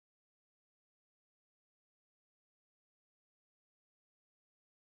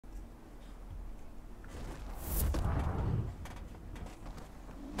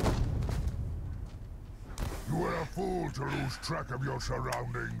to lose track of your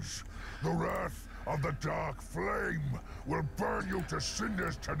surroundings. The wrath of the Dark Flame will burn you to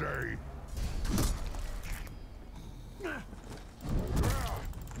cinders today.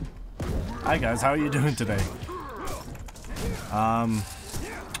 Hi guys, how are you doing today?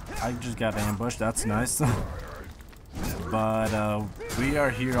 I just got ambushed, that's nice. But we are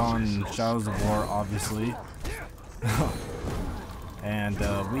here on Shadows of War, obviously. And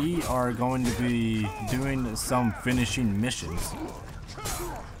we are going to be doing some finishing missions.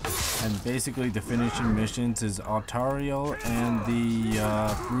 And basically the finishing missions is Altario and the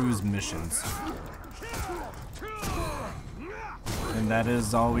Bruise missions. And that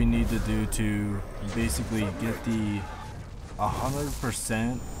is all we need to do to basically get the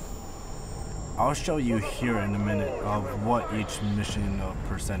 100%. I'll show you here in a minute of what each mission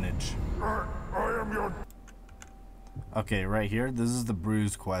percentage. I am your... Okay, right here, this is the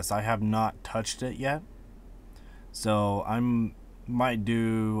Bruise quest. I have not touched it yet. So might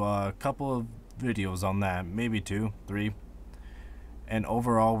do a couple of videos on that, maybe 2, 3. And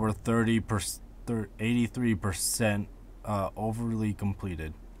overall we're 83% overly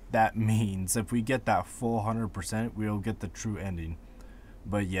completed. That means if we get that full 100%, we'll get the true ending.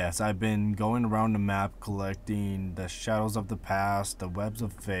 But yes, I've been going around the map collecting the Shadows of the Past, the Webs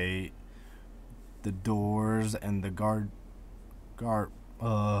of Fate, the doors, and the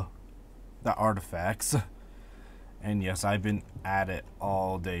the artifacts. And yes, I've been at it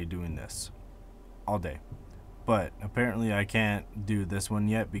all day doing this. All day. But apparently I can't do this one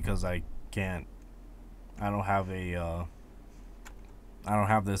yet because I don't have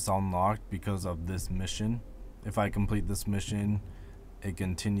this unlocked because of this mission. If I complete this mission, it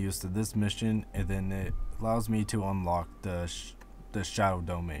continues to this mission, and then it allows me to unlock the Shadow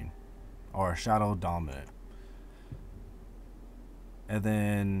Domain or Shadow Dominant. And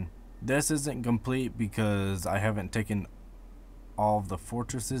then this isn't complete because I haven't taken all of the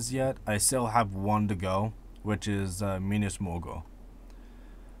fortresses yet. I still have one to go, which is Minas Morgul.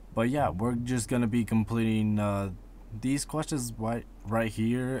 But yeah, we're just gonna be completing these quests right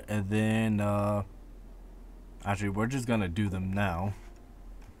here, and then actually we're just gonna do them now.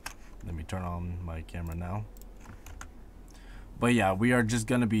 Let me turn on my camera now. But yeah, we are just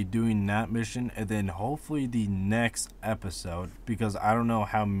gonna be doing that mission, and then hopefully the next episode, because I don't know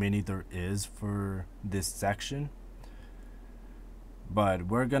how many there is for this section, but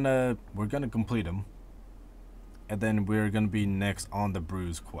we're gonna complete them, and then we're gonna be next on the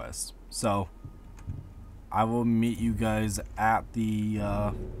Bruise quest. So I will meet you guys at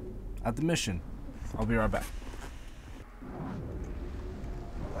the mission. I'll be right back.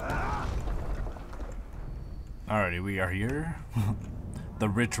 Alrighty, we are here. The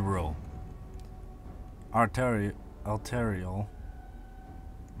ritual. Altario.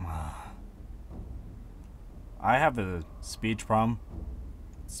 I have a speech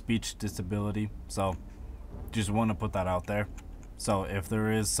disability, so just want to put that out there. So if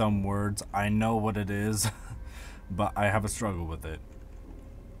there is some words, I know what it is, but I have a struggle with it.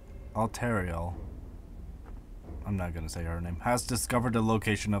 Altario, I'm not gonna say her name, has discovered the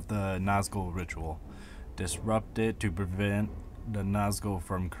location of the Nazgul ritual. Disrupt it to prevent the Nazgul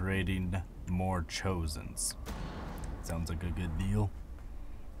from creating more Chosens. Sounds like a good deal.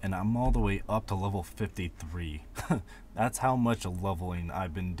 And I'm all the way up to level 53. That's how much leveling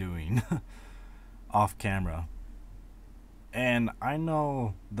I've been doing off camera. And I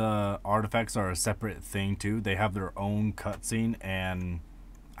know the artifacts are a separate thing too. They have their own cutscene and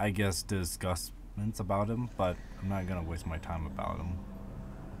I guess discussions about them, but I'm not gonna waste my time about them.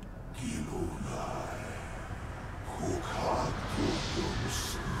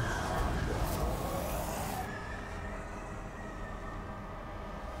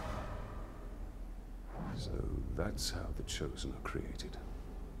 So that's how the Chosen are created.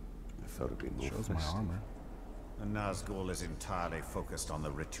 Methodically more Shows my festive. armor. The Nazgul is entirely focused on the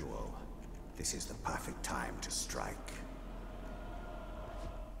ritual. This is the perfect time to strike.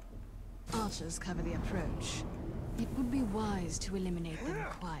 Archers cover the approach. It would be wise to eliminate them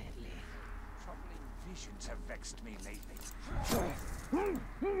quietly. Troubling visions have vexed me lately.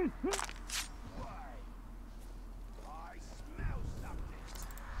 I smell something.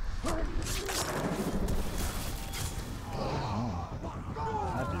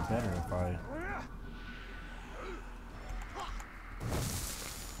 That'd be better if I...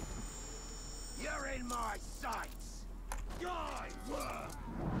 You're in my sights. Die, worm.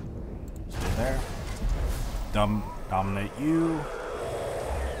 Stay there. Dominate you.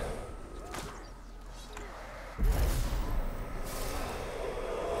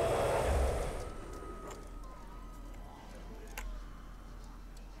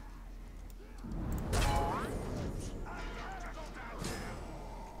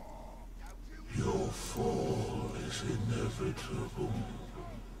 inevitable.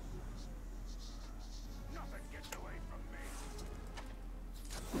 Nothing gets away from me.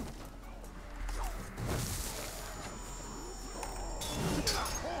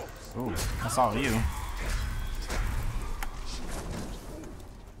 Oh, that's all you.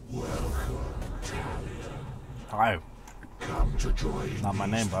 Hi. Come to join Not my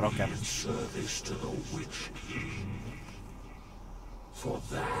name, but okay. in service to the Witch King. For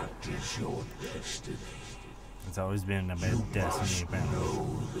that is your destiny. It's always been about destiny, apparently.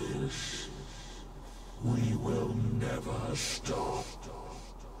 Know this. We will never stop.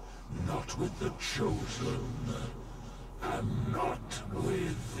 Not with the Chosen. And not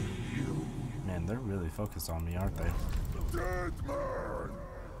with you. Man, they're really focused on me, aren't they? Dead man!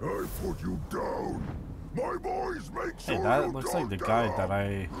 I put you down! My boys make sure Hey, that you looks go like the down. guy that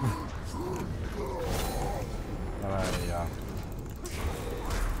I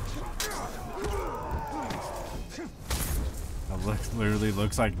that literally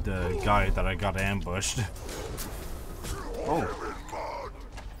looks like the guy that I got ambushed. Oh.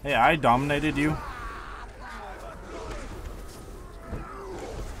 Hey, I dominated you.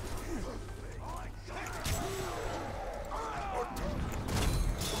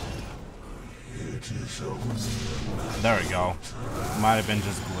 There we go. Might have been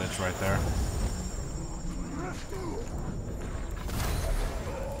just glitch right there.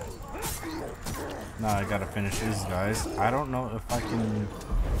 Now I gotta finish these guys. I don't know if I can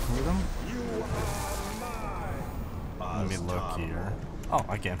include them. Let me look here. Oh,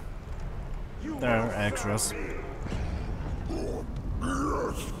 I can. There are extras. Yes,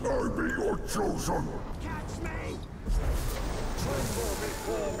 I be your Chosen. Catch me!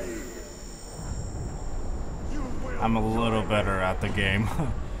 I'm a little better at the game.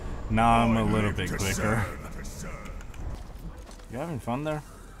 Now I'm a little bit quicker. You having fun there?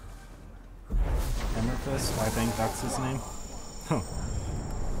 Hammerfist, I think that's his name. Huh.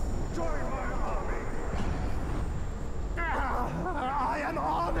 Join my army! I am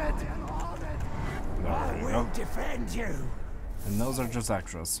honored! There we go. Defend you! And those are just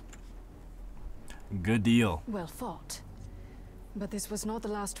extras. Good deal. Well fought. But this was not the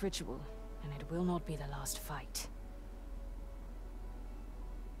last ritual, and it will not be the last fight.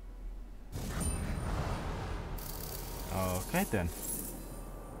 Okay then.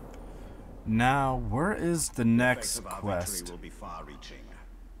 Now, where is the next Effects of our quest? victory will be far-reaching.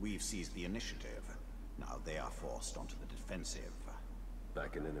 We've seized the initiative. Now they are forced onto the defensive.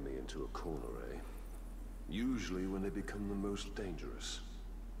 Back an enemy into a corner, eh? Usually when they become the most dangerous.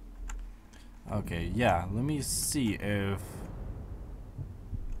 Okay, yeah, let me see if...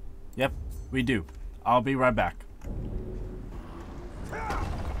 Yep, we do. I'll be right back.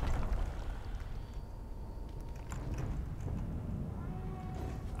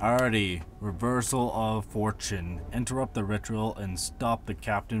 Alrighty, reversal of fortune. Interrupt the ritual and stop the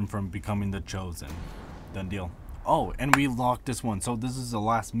captain from becoming the chosen. Done deal. Oh, and we locked this one, so this is the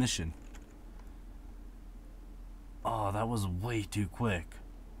last mission. Oh, that was way too quick.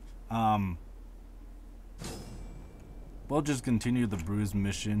 We'll just continue the bruise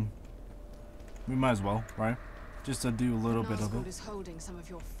mission. We might as well, right? Just to do a little bit of Nazgûl it. is holding some of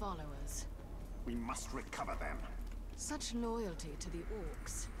your followers. We must recover them. Such loyalty to the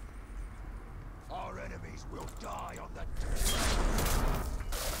orcs. Our enemies will die on the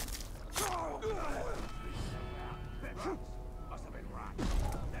Must have been right.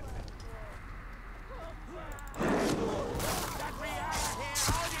 Let me out of here!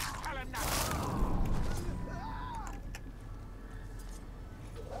 I didn't tell him nothing!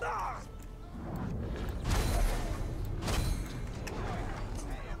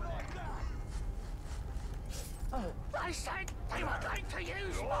 They said they were going to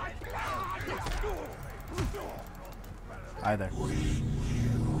use my blood! Hi there. We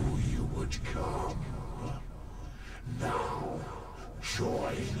knew you would come. Now,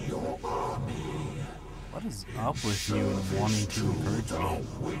 join your army. What is up with you and wanting to encourage me?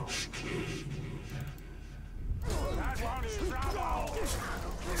 Witch King. That one is trouble!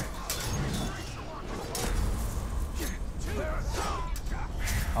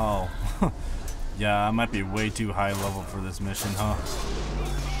 Oh. Yeah, I might be way too high level for this mission, huh?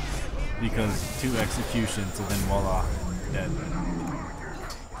 Because 2 executions and then voila, dead.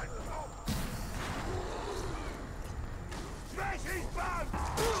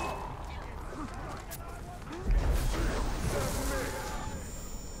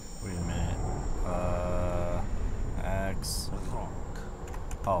 Wait a minute. X.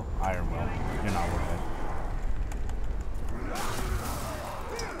 Oh, Iron Will. You're not worth it.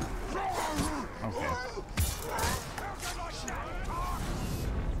 Okay.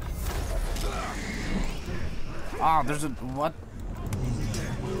 Ah, there's a what?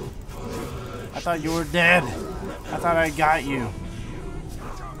 I thought you were dead. I thought I got you.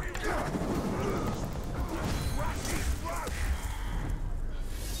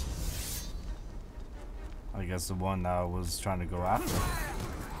 I guess the one that I was trying to go after.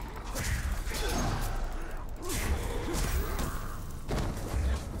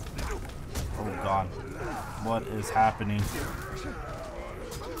 Oh god. What is happening?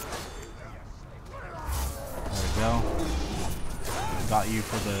 There we go. Got you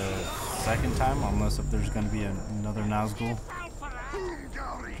for the second time, unless if there's gonna be another Nazgul.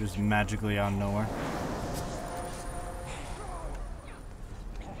 Just magically out of nowhere.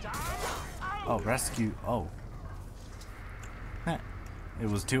 Oh, rescue. Oh. Heh. It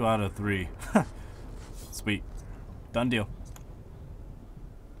was 2 out of 3. Sweet. Done deal.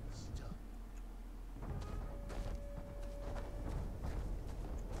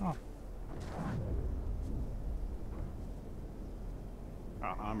 Oh.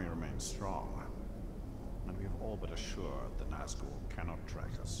 Our army remains strong, and we have all but assured the Nazgul cannot track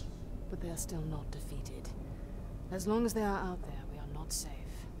us. But they're still not defeated. As long as they are out there, we are not safe.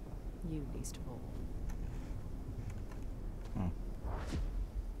 You least of all.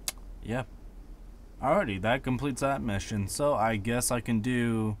 Yeah. Alrighty, that completes that mission. So I guess I can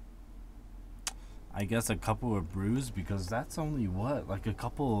do a couple of brews, because that's only what, like a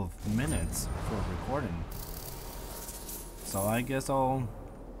couple of minutes for recording. So I guess I'll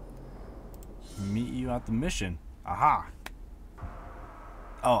meet you at the mission. Aha.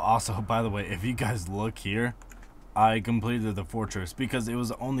 Oh, also, by the way, if you guys look here, I completed the fortress because it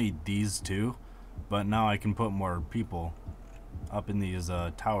was only these two, but now I can put more people up in these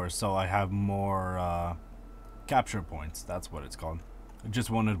towers, so I have more capture points. That's what it's called. I just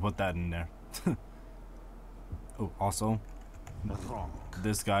wanted to put that in there. Oh, also,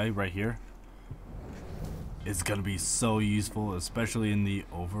 this guy right here is gonna be so useful, especially in the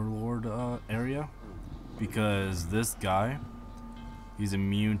Overlord area, because this guy, he's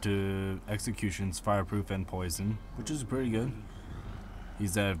immune to executions, fireproof, and poison, which is pretty good.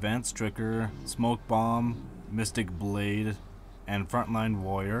 He's an advanced stricker, smoke bomb, mystic blade, and frontline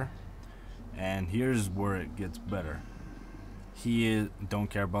warrior. And here's where it gets better. He don't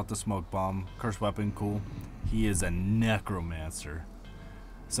care about the smoke bomb, curse weapon, cool. He is a necromancer.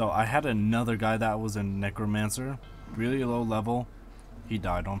 So I had another guy that was a necromancer, really low level. He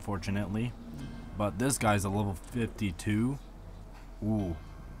died, unfortunately. But this guy's a level 52. Ooh,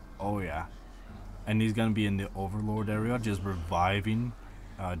 oh yeah. And he's gonna be in the Overlord area, just reviving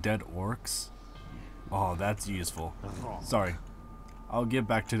dead orcs. Oh, that's useful. Sorry, I'll get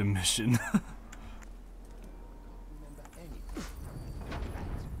back to the mission.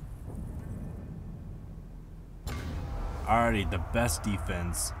 Alrighty, the best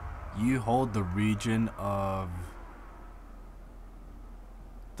defense. You hold the region of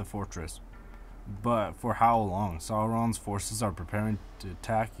the fortress. But for how long? Sauron's forces are preparing to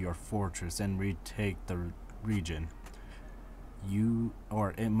attack your fortress and retake the region.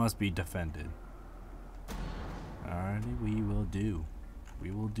 It must be defended. Alrighty, we will do.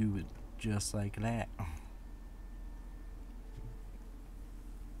 We will do it just like that.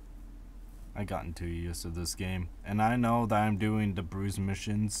 I gotten too used to this game, and I know that I'm doing the bruise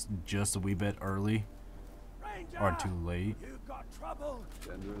missions just a wee bit early, or too late. You got trouble.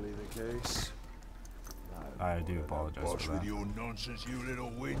 Generally the case. I do apologize What's for with that. your nonsense, you little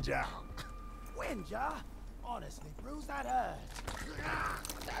whinger? Whinger? Honestly, Bruce, that hurts.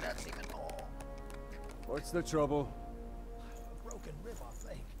 That hurts even more. What's the trouble? A broken rib, I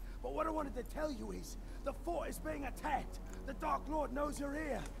think. But what I wanted to tell you is, the fort is being attacked. The Dark Lord knows you're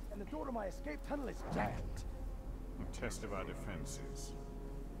here, and the door to my escape tunnel is jammed. A test of our defenses.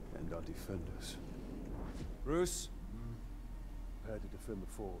 And our defenders. Bruce? Prepare to defend the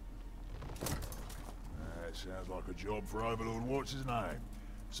fort. That sounds like a job for Overlord what's his name,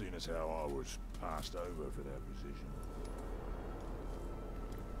 seeing as how I was passed over for that position.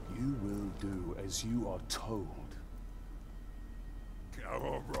 You will do as you are told. Come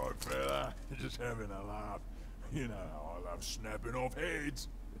on, right fella, just having a laugh. You know how I love snapping off heads.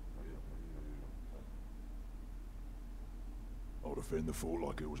 I'll defend the fort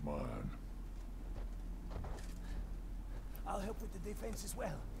like it was my own. I'll help with the defense as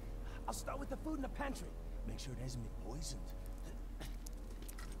well. I'll start with the food in the pantry. Make sure it hasn't been poisoned.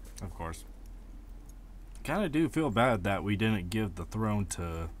 Of course. Kind of do feel bad that we didn't give the throne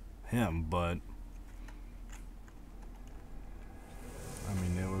to him, but I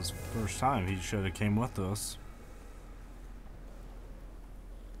mean, it was first time. He should have came with us.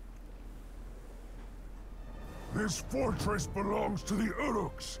 This fortress belongs to the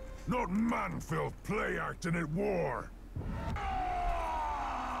Uruks. not man-filth play acting at war.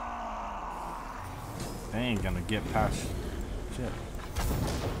 They ain't gonna get past shit.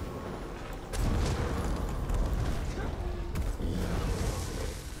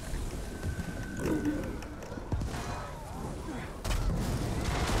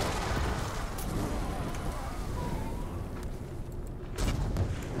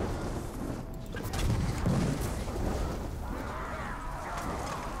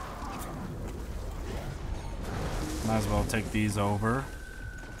 Might as well take these over.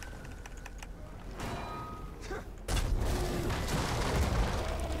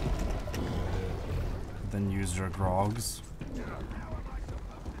 Then use your grogs.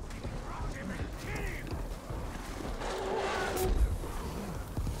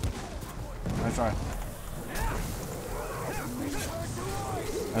 Nice try.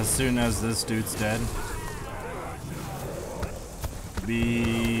 As soon as this dude's dead,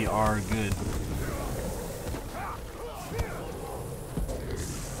 we are good.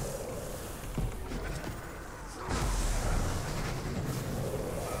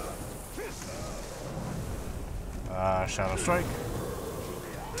 Shadow Strike.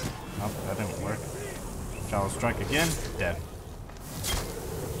 Nope, that didn't work. Shadow Strike again. Dead.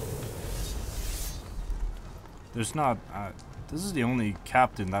 There's not... this is the only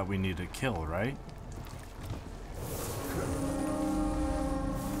captain that we need to kill, right?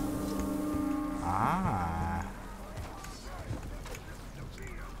 Ah.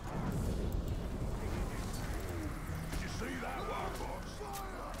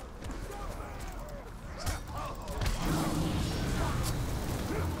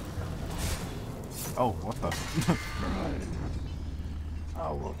 Oh, what the?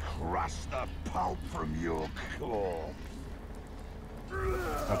 I will crush the pulp from your core.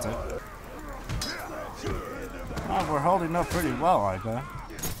 That's it. Oh, we're holding up pretty well like that.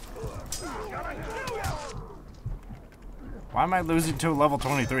 Why am I losing to level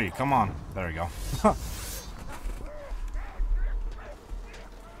 23? Come on. There we go.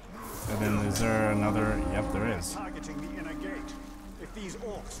 And then is there another? Yep, there is. Targeting the inner gate. If these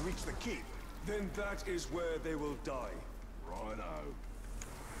orcs reach the keep, Then that is where they will die. Righto.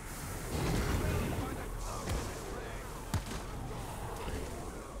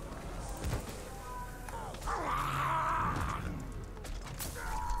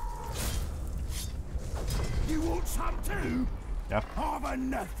 You want some too? Yep. I've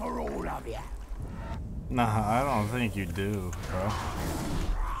enough for all of you. Nah, I don't think you do, bro.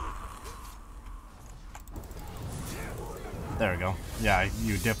 There we go. Yeah,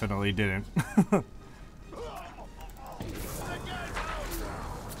 you definitely didn't.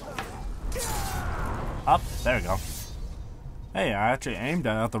 Up, there we go. Hey, I actually aimed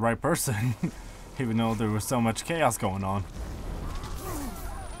at the right person, even though there was so much chaos going on.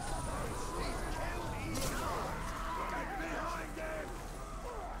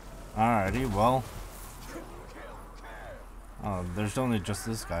 Alrighty, well. Oh, there's only just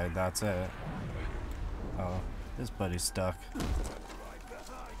this guy, that's it. Oh, this buddy's stuck.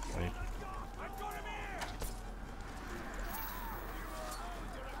 Wait.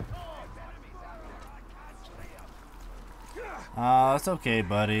 It's okay,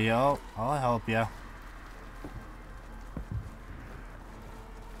 buddy. I'll help ya.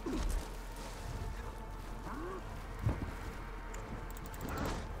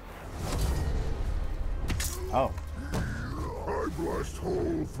 Oh. I blast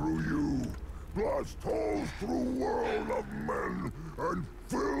hole through you, blast holes through world of men, and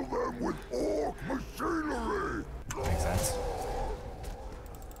fill them with orc machinery. Makes sense.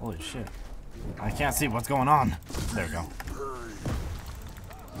 Holy shit. I can't see what's going on. There we go.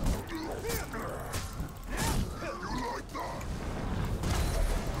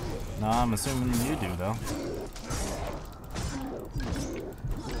 No, I'm assuming you do, though.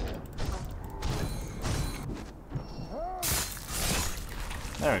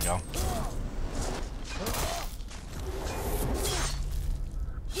 There we go.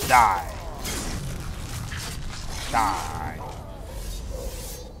 Die. Die.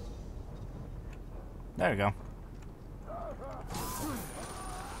 There we go.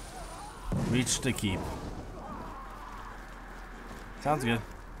 Reach the keep. Sounds good.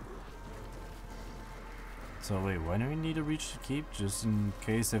 So wait, why do we need to reach the keep? Just in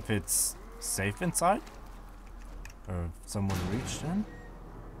case if it's safe inside? Or if someone reached in?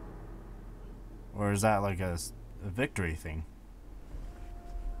 Or is that like a victory thing?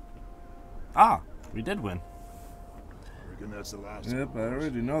 Ah, we did win. Reckon that's the last. Yep, I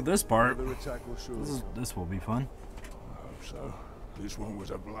already know this part. Another attack will surely. This will be fun. I hope so. This one was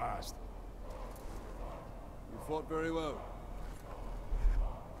a blast. You fought very well.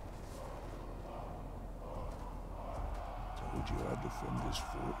 told you I'd defend this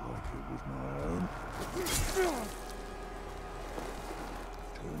fort like it was my own.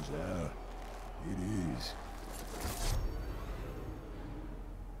 Turns out, it is.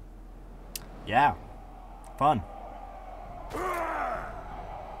 Yeah. Fun.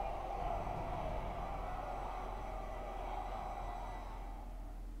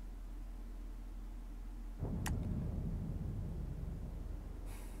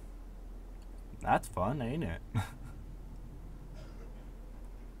 That's fun, ain't it?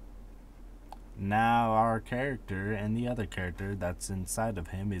 Now our character and the other character that's inside of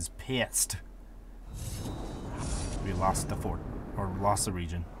him is pissed. We lost the fort, or lost the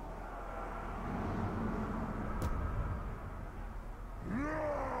region.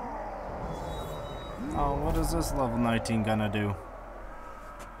 Oh, what is this level 19 gonna do?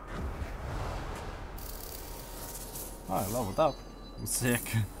 Oh, I leveled up. I'm sick.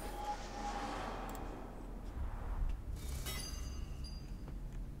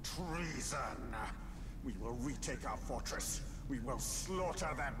 Treason! We will retake our fortress. We will slaughter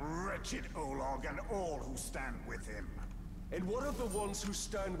that wretched Olog and all who stand with him. And what of the ones who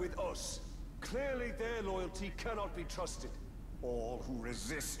stand with us? Clearly their loyalty cannot be trusted. All who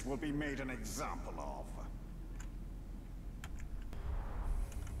resist will be made an example of.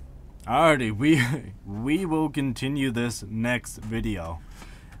 Alrighty, we will continue this next video.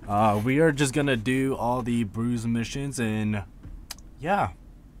 We are just gonna do all the bruise missions, and yeah.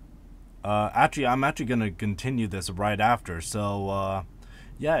 Actually, I'm actually gonna continue this right after. So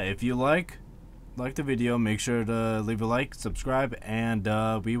yeah, if you like the video, make sure to leave a like, subscribe, and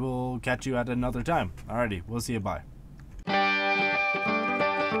we will catch you at another time. Alrighty, we'll see you. Bye.